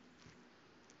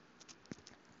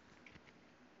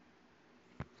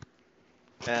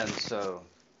And so,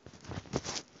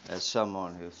 as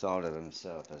someone who thought of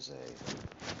himself as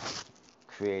a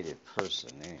creative person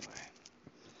anyway,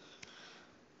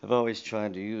 I've always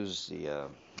tried to use the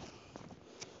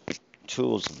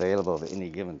tools available at any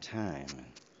given time.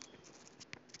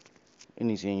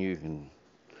 Anything you can,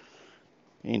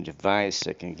 any device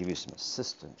that can give you some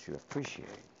assistance you appreciate,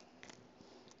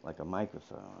 like a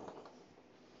microphone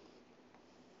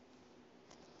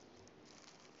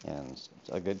and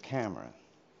a good camera.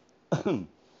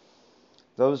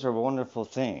 Those are wonderful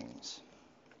things.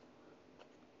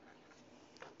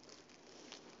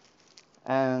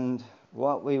 And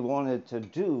what we wanted to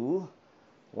do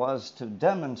was to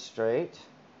demonstrate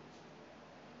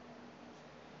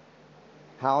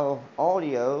how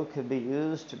audio could be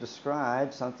used to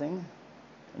describe something,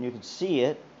 and you could see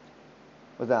it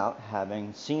without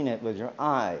having seen it with your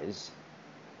eyes.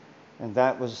 And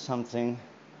that was something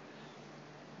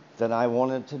that I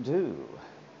wanted to do.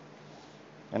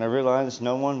 And I realized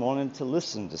no one wanted to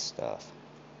listen to stuff.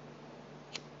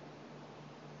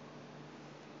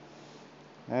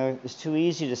 It's too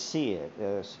easy to see it.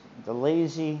 The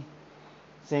lazy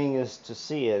thing is to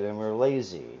see it, and we're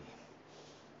lazy.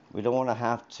 We don't want to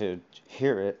have to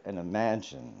hear it and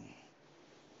imagine.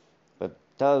 But it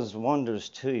does wonders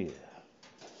to you.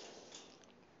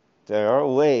 There are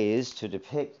ways to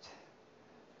depict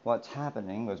what's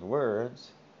happening with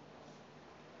words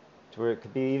to where it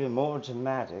could be even more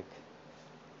dramatic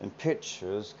than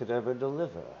pictures could ever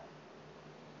deliver.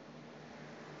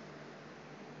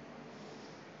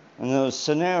 And the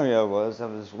scenario was I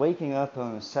was waking up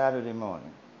on a Saturday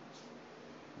morning,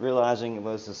 realizing it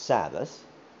was the Sabbath,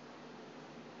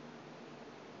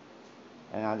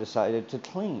 and I decided to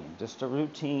clean. Just a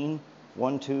routine,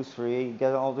 1, 2, 3,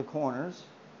 get all the corners,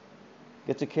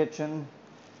 get the kitchen,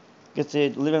 get the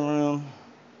living room,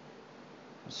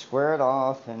 square it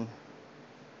off, and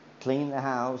clean the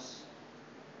house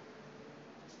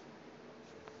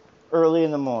early in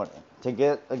the morning to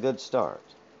get a good start.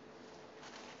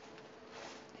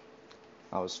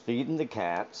 I was feeding the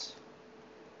cats,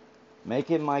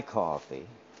 making my coffee,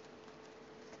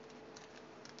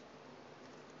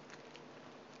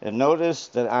 and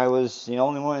noticed that I was the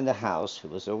only one in the house who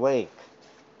was awake.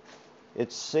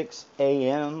 It's 6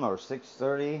 a.m. or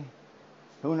 6:30.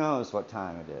 Who knows what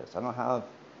time it is? I don't have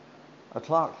a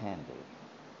clock handy.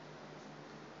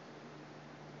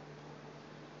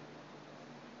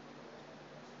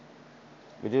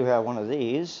 We do have one of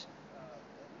these.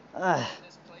 Ah.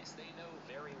 This place they know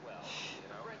very well. You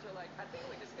know? Friends are like, I think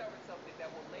we discovered something that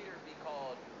will later be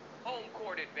called home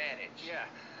court advantage. Yeah.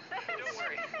 Don't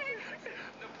worry.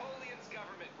 Napoleon's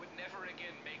government would never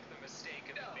again make the mistake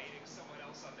of invading someone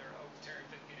else on their home turf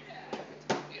and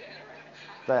getting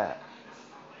That.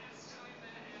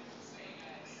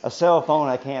 A cell phone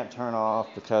I can't turn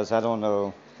off because I don't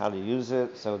know how to use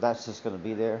it, so that's just going to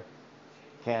be there.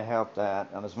 Can't help that.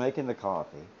 I was making the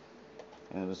coffee,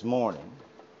 and it was morning.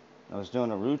 I was doing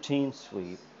a routine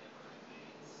sweep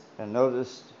and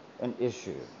noticed an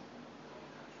issue.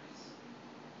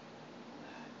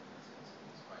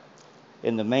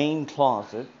 In the main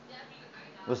closet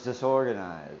was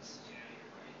disorganized.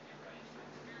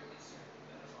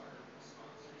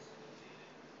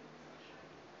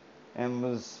 And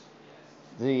was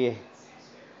the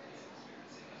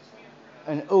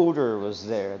an odor was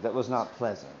there that was not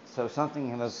pleasant. So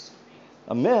something was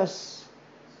amiss,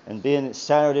 and being it's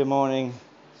Saturday morning,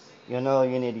 you know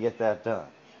you need to get that done.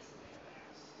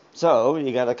 So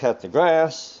you got to cut the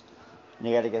grass, and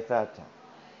you got to get that done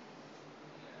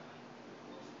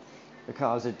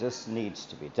because it just needs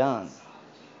to be done.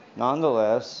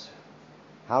 Nonetheless,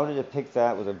 how to depict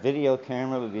that with a video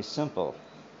camera would be simple.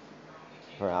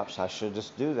 Perhaps I should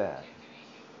just do that.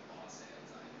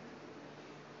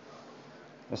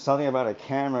 There's something about a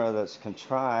camera that's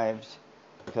contrived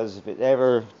because if it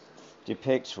ever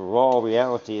depicts raw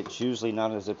reality, it's usually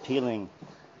not as appealing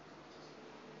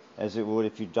as it would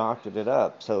if you doctored it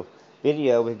up. So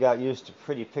video, we've got used to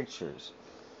pretty pictures.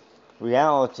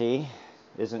 Reality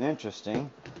isn't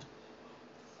interesting.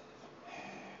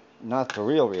 Not the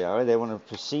real reality. They want to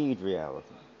precede reality.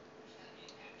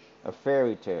 A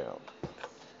fairy tale.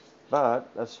 But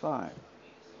that's fine.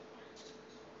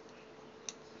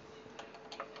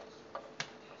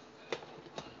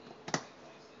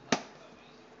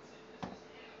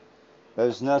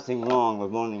 There's nothing wrong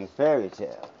with wanting a fairy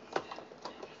tale.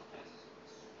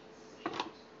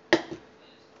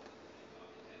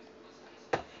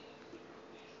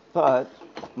 But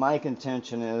my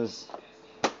contention is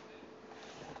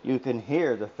you can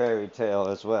hear the fairy tale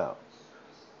as well.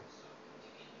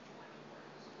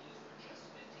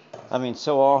 I mean,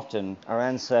 so often our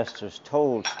ancestors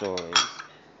told stories,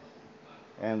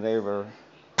 and they were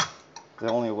the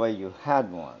only way you had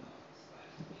one.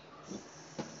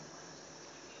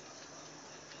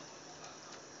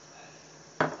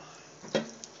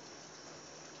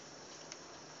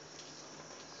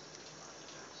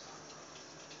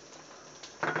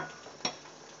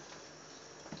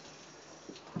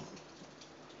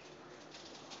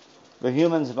 But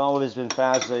humans have always been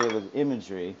fascinated with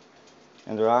imagery,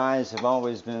 and their eyes have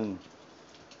always been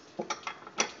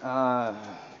uh,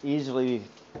 easily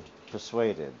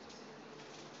persuaded,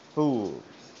 fooled.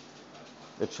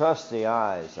 They trust the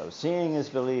eyes, though. Seeing is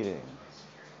believing,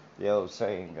 the old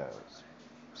saying goes.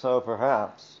 So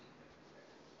perhaps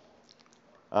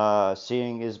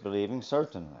seeing is believing,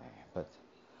 certainly. But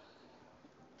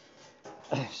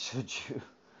should you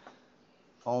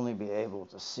only be able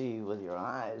to see with your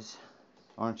eyes,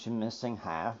 aren't you missing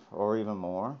half or even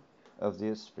more of the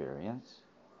experience?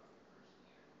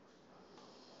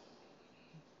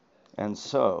 And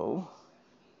so,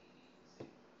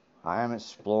 I am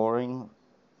exploring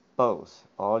both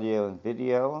audio and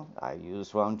video. I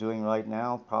use what I'm doing right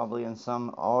now probably in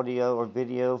some audio or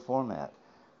video format.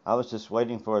 I was just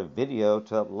waiting for a video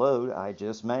to upload I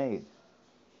just made.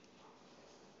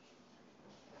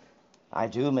 I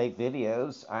do make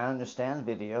videos. I understand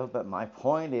video, but my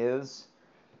point is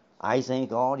I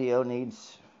think audio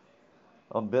needs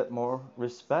a bit more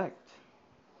respect.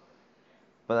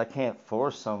 But I can't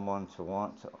force someone to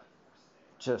want to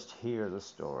just hear the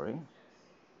story.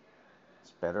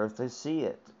 It's better if they see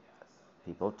it.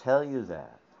 People tell you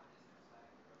that.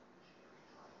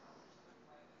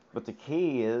 But the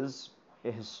key is,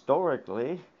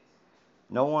 historically,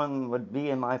 no one would be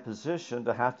in my position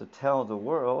to have to tell the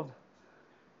world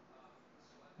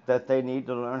that they need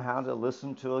to learn how to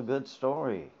listen to a good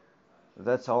story.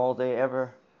 That's all they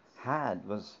ever had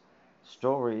was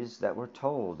stories that were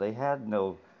told. They had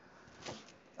no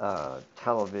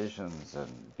televisions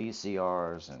and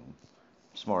VCRs and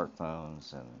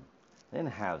smartphones, and they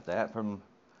didn't have that. For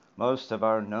most of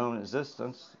our known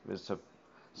existence, it's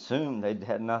assumed they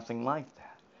had nothing like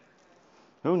that.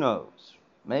 Who knows?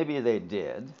 Maybe they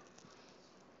did.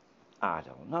 I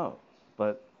don't know.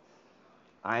 But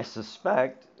I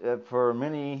suspect that for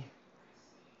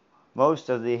most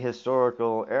of the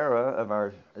historical era of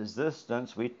our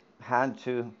existence, we had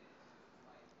to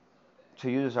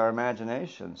use our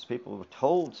imaginations. People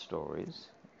told stories.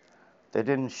 They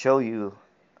didn't show you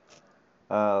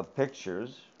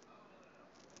pictures.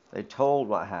 They told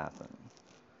what happened.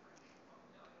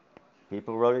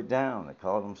 People wrote it down. They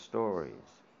called them stories.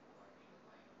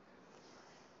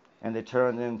 And they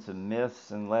turned into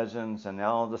myths and legends and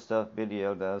all the stuff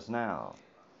video does now.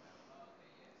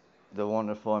 The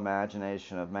wonderful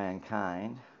imagination of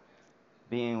mankind,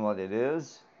 being what it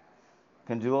is,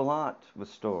 can do a lot with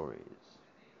stories.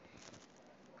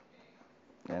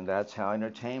 And that's how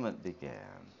entertainment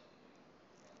began.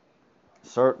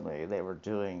 Certainly, they were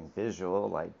doing visual,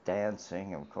 like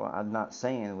dancing. Of course, I'm not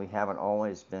saying we haven't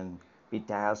always been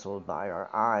bedazzled by our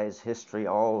eyes. History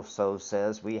also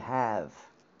says we have.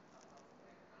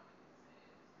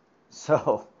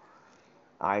 So,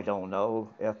 I don't know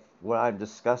if what I'm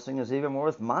discussing is even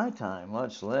worth my time,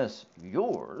 much less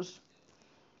yours.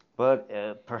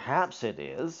 But perhaps it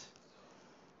is.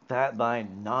 That by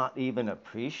not even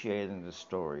appreciating the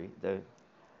story, the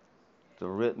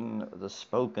written, the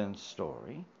spoken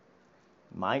story,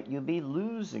 might you be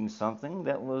losing something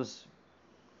that was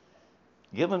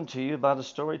given to you by the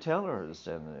storytellers,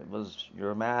 and it was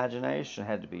your imagination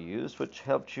had to be used, which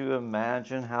helped you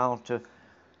imagine how to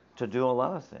do a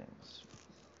lot of things,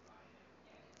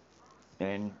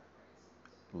 and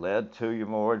led to your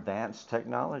more advanced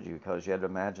technology because you had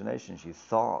imaginations. You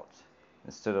thought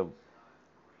instead of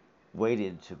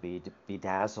waited to be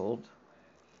bedazzled.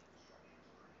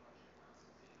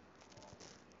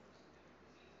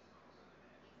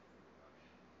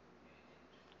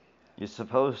 You're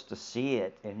supposed to see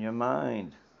it in your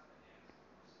mind.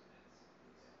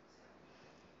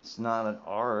 It's not an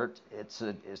art. It's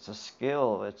a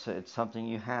skill. It's something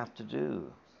you have to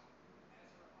do.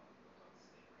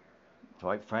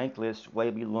 Quite frankly, it's the way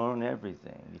we learn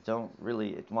everything. You don't really.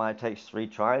 It's why it takes 3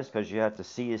 tries, because you have to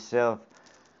see yourself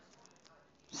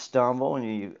stumble and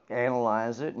you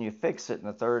analyze it and you fix it in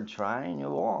the 3rd try and you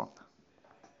walk.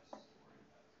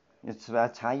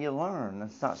 That's how you learn.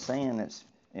 That's not saying it's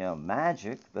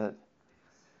magic, but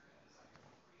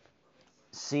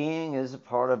seeing is a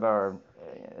part of our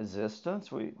existence.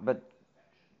 But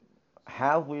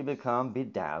have we become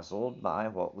bedazzled by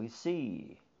what we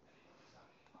see?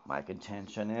 My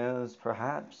contention is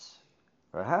perhaps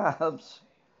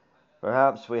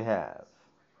Perhaps we have.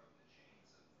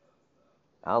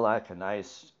 I like a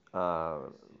nice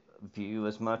view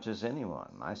as much as anyone.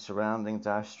 My surroundings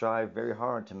I strive very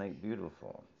hard to make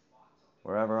beautiful.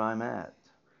 Wherever I'm at,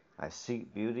 I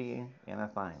seek beauty and I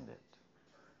find it.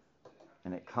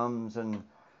 And it comes in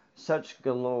such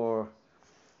galore,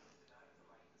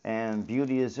 and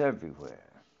beauty is everywhere.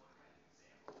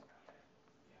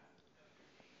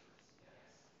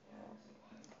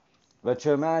 But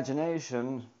your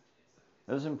imagination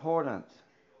is important.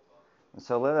 And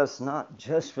so let us not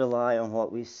just rely on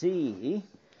what we see.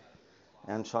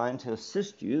 I'm trying to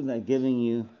assist you by giving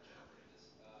you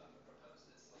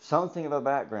something of a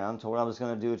background to what I was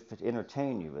going to do to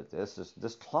entertain you with this.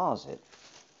 This closet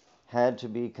had to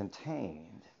be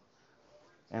contained.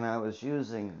 And I was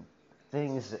using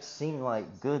things that seemed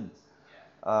like good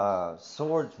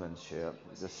swordsmanship,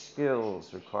 the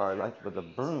skills required, like with a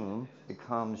broom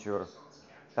becomes your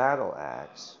battle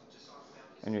axe,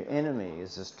 and your enemy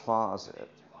is this closet.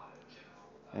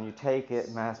 And you take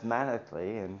it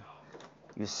mathematically, and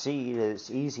you see that it's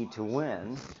easy to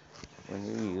win when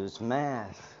you use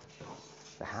math.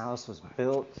 The house was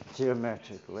built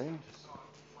geometrically,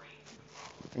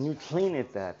 and you clean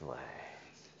it that way.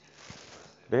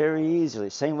 Very easily.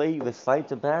 Same way you would fight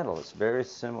the battle. It's very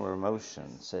similar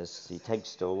emotions as he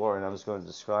takes to war, and I was going to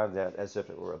describe that as if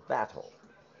it were a battle.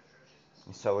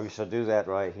 And so we shall do that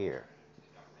right here.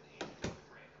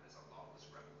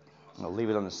 I'll leave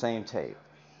it on the same tape.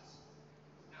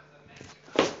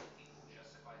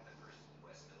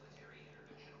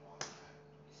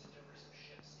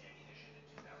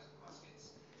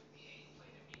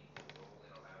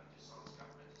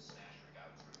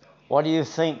 What do you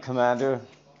think, Commander?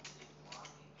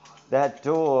 That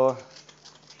door,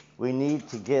 we need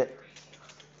to get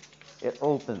it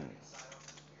open.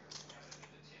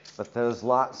 But there's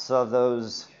lots of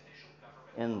those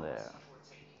in there.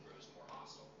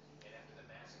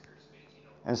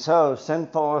 And so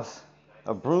send forth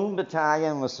a broom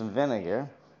battalion with some vinegar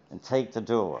and take the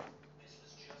door.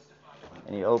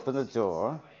 And you open the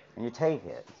door and you take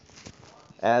it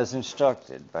as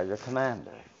instructed by your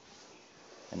commander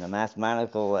in a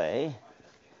mathematical way,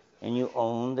 and you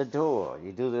own the door.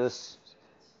 You do this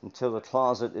until the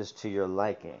closet is to your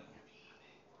liking.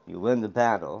 You win the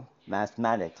battle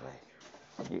mathematically.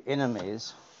 Your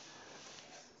enemies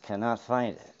cannot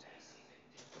fight it.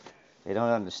 They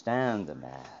don't understand the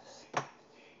math.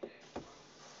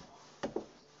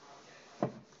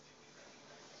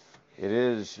 It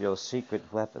is your secret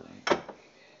weapon.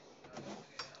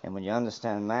 And when you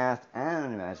understand math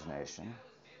and imagination,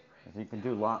 you can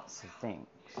do lots of things.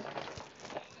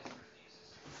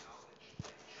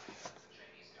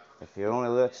 If you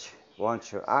only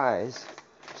want your eyes,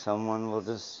 someone will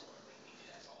just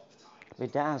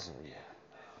bedazzle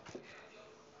you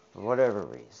for whatever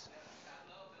reason.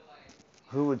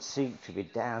 Who would seek to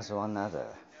bedazzle another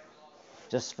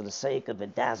just for the sake of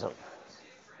bedazzlement?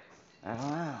 I don't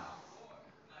know.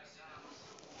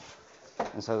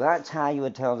 And so that's how you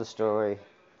would tell the story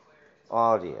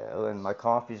audio. And my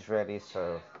coffee's ready,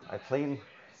 so I cleaned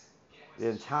the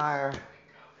entire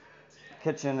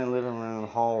kitchen and living room,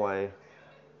 hallway,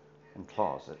 and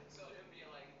closet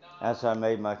as I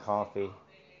made my coffee,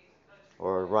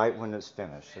 or right when it's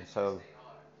finished. And so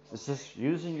it's just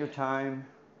using your time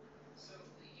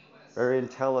very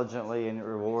intelligently, and it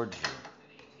rewards you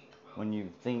when you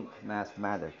think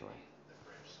mathematically.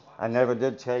 I never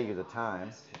did tell you the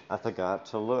time. I forgot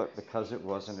to look because it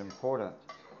wasn't important.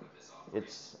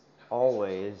 It's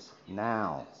always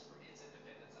now.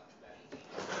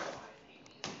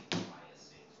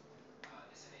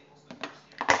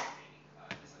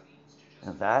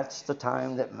 And that's the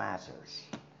time that matters.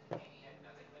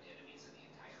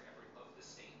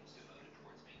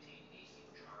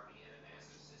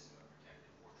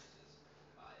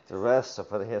 The rest are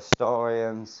for the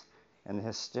historians and the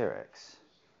hysterics.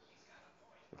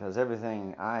 Because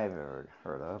everything I've ever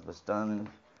heard of was done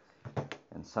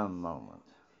in some moment,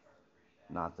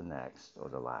 not the next or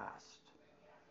the last.